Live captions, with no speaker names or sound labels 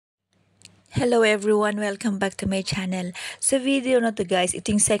Hello everyone! Welcome back to my channel. Sa video na to guys,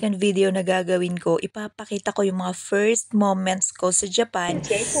 ito yung second video na gagawin ko. Ipapakita ko yung mga first moments ko sa Japan.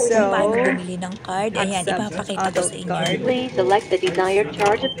 Kung paano bumili ng card. Ayan, ipapakita ko sa inyo. Please select the desired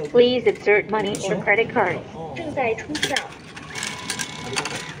charge. Please insert money or credit card. 正在出票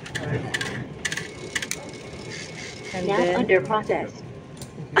Now under process.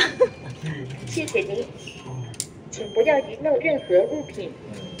 谢谢您，请不要遗漏任何物品。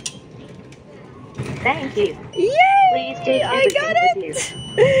 Thank you. Yay! Please take I got everything it! with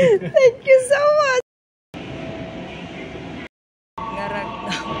you. Thank you so much! Ngarag na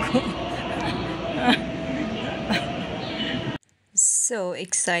ako. So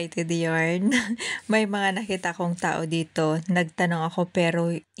excited yarn. May mga nakita kong tao dito. Nagtanong ako pero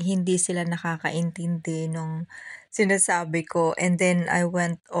hindi sila nakakaintindi nung sinasabi ko. And then I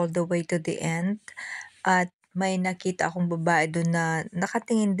went all the way to the end. At may nakita akong babae doon na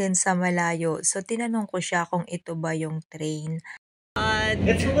nakatingin din sa malayo. So tinanong ko siya kung ito ba yung train.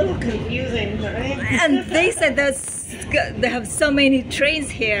 It's a little confusing, right? And they said they have so many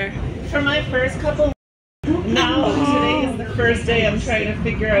trains here. For my first couple, now today is the first day I'm trying to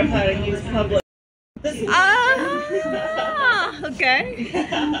figure out how to use public. Okay.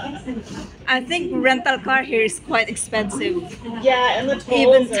 I think rental car here is quite expensive. Yeah, and the tolls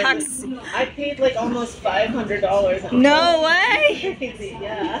Even are- tax. I paid like almost $500. No way! Crazy,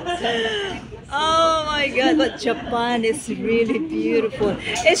 yeah. Oh my god, but Japan is really beautiful.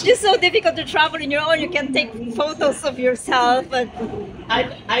 It's just so difficult to travel on your own. You can take photos of yourself.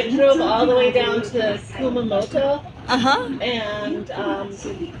 I drove all the way down to Kumamoto and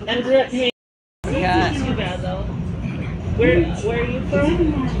ended up paying. Yeah. Not too bad though. Where are you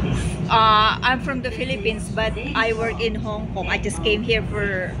from? I'm from the Philippines, but I work in Hong Kong. I just came here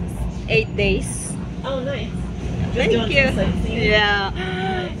for 8 days. Oh, nice. Just Thank doing you. some sightseeing. Yeah.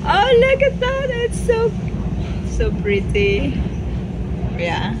 Oh, look at that! It's so pretty.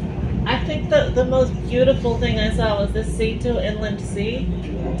 Yeah. I think the most beautiful thing I saw was the Saito Inland Sea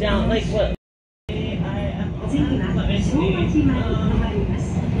down like what? Let me see.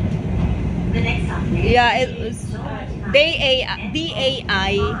 Yeah, it was DAIMON.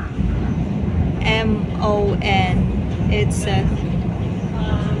 It said.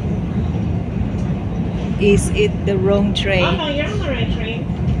 Is it the wrong train? Oh no, you're on the right train.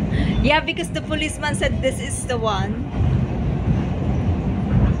 Yeah, because the policeman said this is the one.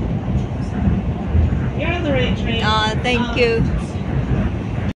 You're on the right train. Thank you.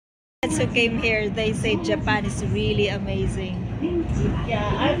 So came here, they say Japan is really amazing. Yeah,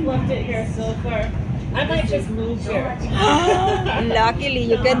 I've loved it here so far. I might just move here. Luckily,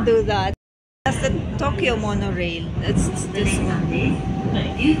 you can do that. That's the Tokyo monorail. It's this one. I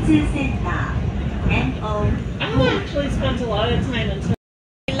actually spent a lot of time until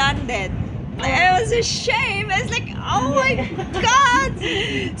I landed. It was a shame. It's like, oh my god!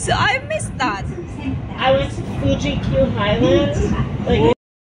 So I missed that. I went to Fuji Q Highlands. Like,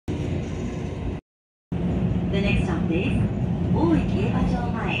 The next stop is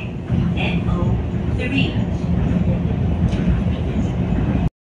NO3.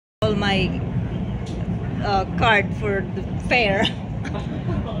 All my card for the fare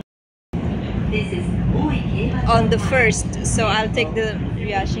This is on the first, so I'll take the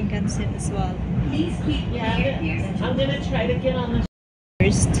Shinkansen as well. Please keep yeah, I'm gonna try to get on the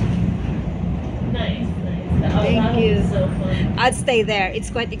First, nice. Oh, Thank that'll you. be so fun. I'd stay there. It's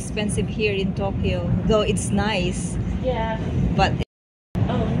quite expensive here in Tokyo, though it's nice. Yeah. But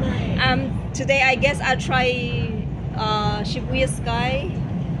Oh, nice. today I guess I'll try Shibuya Sky.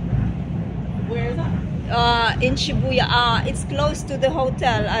 Where is that? In Shibuya. It's close to the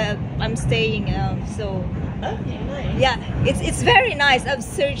hotel I'm staying. So Okay, nice. yeah, it's very nice. I've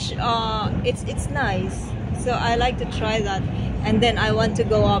searched. It's nice. So I like to try that, and then I want to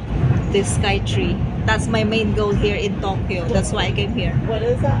go up the Sky Tree. That's my main goal here in Tokyo. That's why I came here. What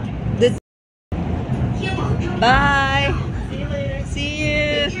is that? Bye. See you later. See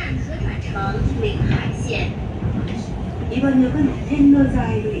you.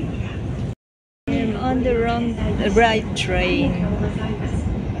 I'm on the right train.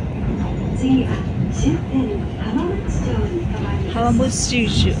 Hamamatsu.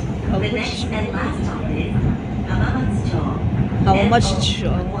 The next and last stop is Hamamatsu. Hamamatsu.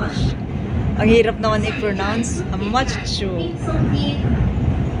 Ang hirap naman i-pronounce. Hamamatsu.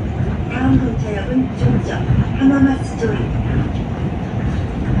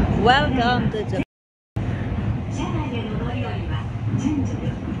 Welcome to Japan.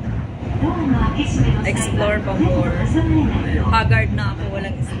 Explore pa more. Haggard na ako.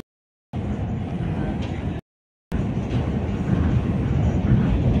 Walang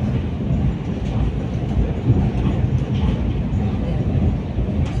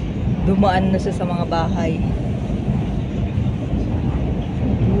Dumaan na siya sa mga bahay.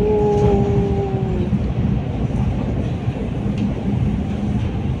 Ooh.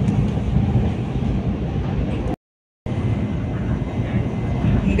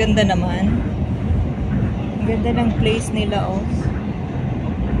 Ang ganda naman. Ang ganda ng place nila, oh.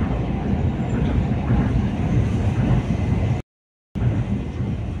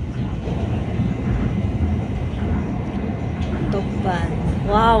 Topan.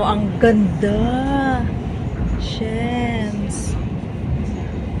 Wow, ang ganda. Shems.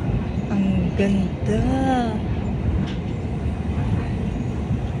 Ang ganda.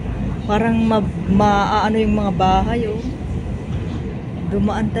 Parang maano yung mga bahay, oh.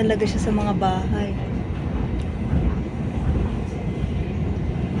 Dumaan talaga siya sa mga bahay.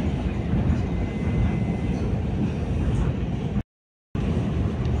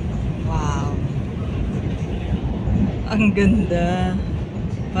 Wow. Ang ganda.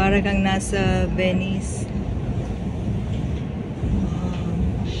 Para kang nasa Venice.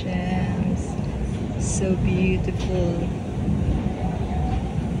 Wow. Shems. So beautiful.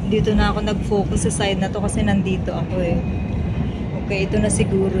 Dito na ako nag-focus sa side na to kasi nandito ako eh. Okay, ito na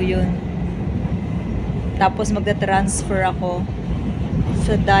siguro yun. Tapos magda-transfer ako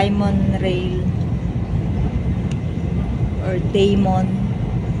sa Diamond Rail or Damon.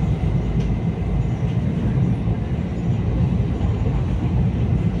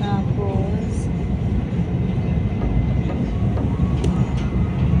 Tapos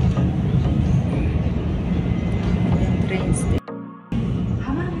train station.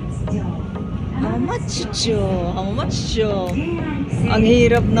 Hamamatsucho. Ang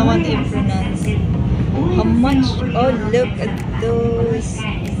hirap naman i-pronounce. Oh, look at those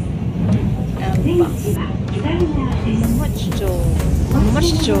alpacas.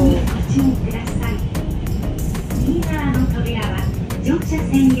 Hamamatsucho.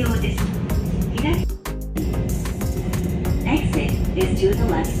 Exit is to the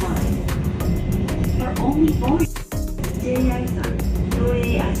left side. For only 4 JR-san,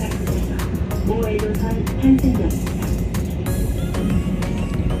 Toei Asakusa, Oedo-san, Hansen-yoshida.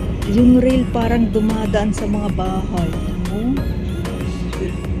 Yung rail parang dumadaan sa mga bahay. Oh.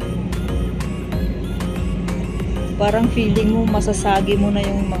 Parang feeling mo masasagi mo na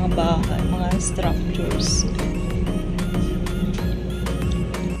yung mga bahay, mga structures.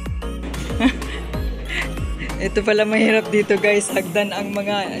 Ito pala mahirap dito guys, hagdan ang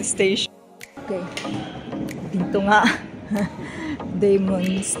mga station. Okay. Dito nga.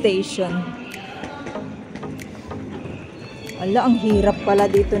 Damon Station. Ala, ang hirap pala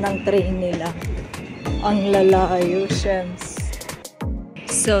dito ng train nila. Ang lalayo, Shems.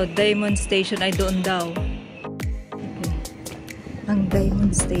 So, Diamond Station ay doon daw. Okay. Ang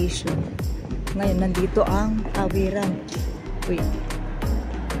Diamond Station. Ngayon, nandito ang tawiran. Wait.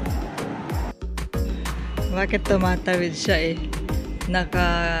 Bakit tumatawid siya eh?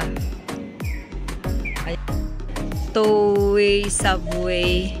 Toei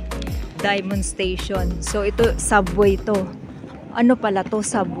Subway Diamond Station. So, ito, subway to. Ano pala to?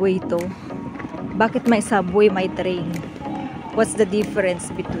 Subway to. Bakit may subway, may train? What's the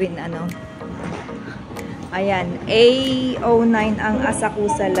difference between ano? Ayan, A09 ang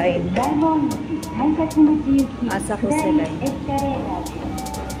Asakusa Line. Asakusa Line.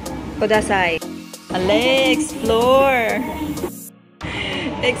 Kudasai. Alex, explore.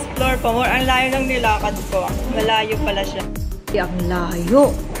 Explore pa more. Ang layo ng nilakad ko. Malayo pala siya. Ang layo.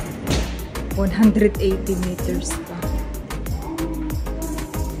 180 meters pa.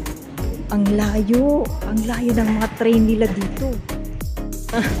 Ang layo. Ang layo ng mga train nila dito.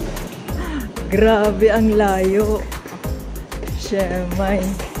 Grabe ang layo. Shemay.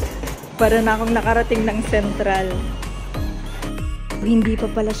 Para na akong nakarating ng Central. Hindi pa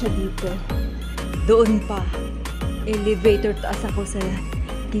pala siya dito. Doon pa. Elevator to Asakusa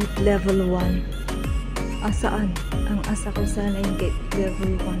Gate Level 1. Asaan? Ang Asakusa na yung Gate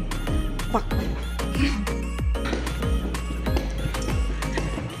Level 1. Pak!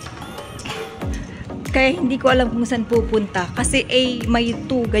 Kaya hindi ko alam kung saan pupunta. Kasi may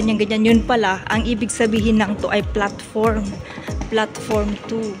 2, ganyan-ganyan. Yun pala, ang ibig sabihin ng to ay platform. Platform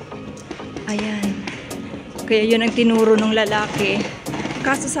 2. Ayan. Kaya yun ang tinuro ng lalaki.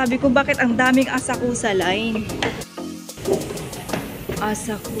 Kaso sabi ko, bakit ang daming Asakusa Line?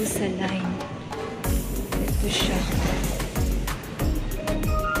 Asakusa Line. Ito siya.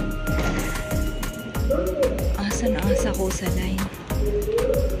 Asan ang Asakusa Line?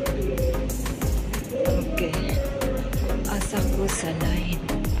 Okay. Asakusa Line.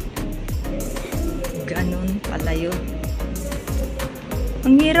 Ganon pala yun.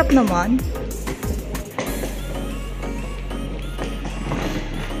 Ang hirap naman.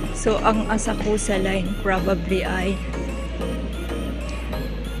 So, ang Asakusa line probably ay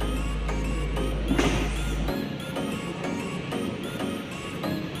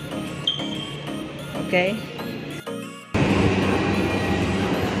okay.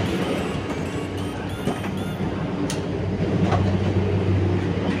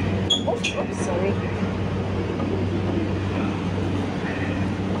 Oops, sorry.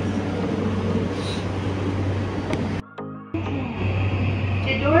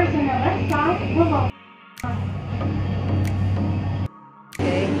 The doors on the left side will open.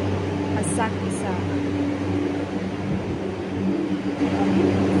 Okay. Asakusa.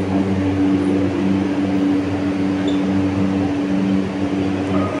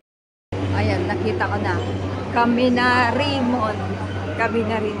 Ayan, nakita ko na. Kaminarimon.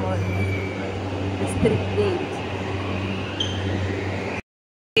 Kaminarimon. Street gate.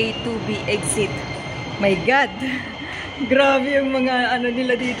 A2B exit. My God! Grabe yung mga ano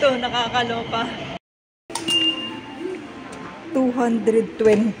nila dito. Nakakaloka.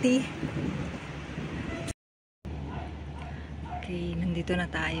 220. Okay, nandito na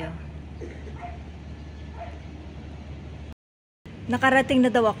tayo. Nakarating na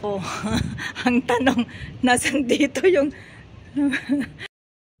daw ako. Ang tanong, nasan dito yung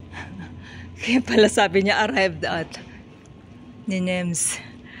kaya pala sabi niya arrived at Ninems.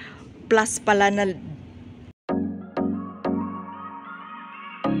 Plus pala na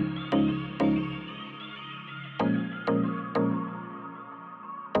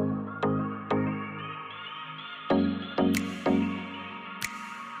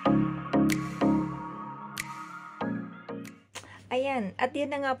ayan, at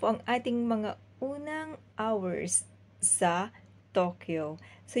yan na nga po ang ating mga unang hours sa Tokyo.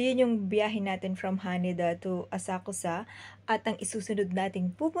 So, yun yung biyahe natin from Haneda to Asakusa. At ang isusunod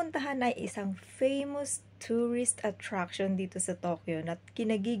nating pupuntahan ay isang famous tourist attraction dito sa Tokyo na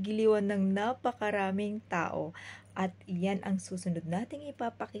kinagigiliwan ng napakaraming tao. At yan ang susunod nating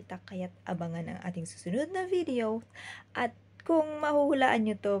ipapakita, kaya't abangan ang ating susunod na video. At kung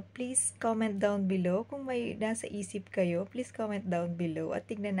mahuhulaan nyo to, please comment down below. Kung may nasa isip kayo, please comment down below. At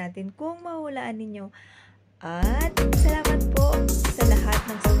tignan natin kung mahuhulaan ninyo. At salamat po sa lahat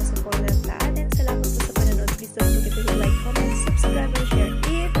ng sumusuporta sa atin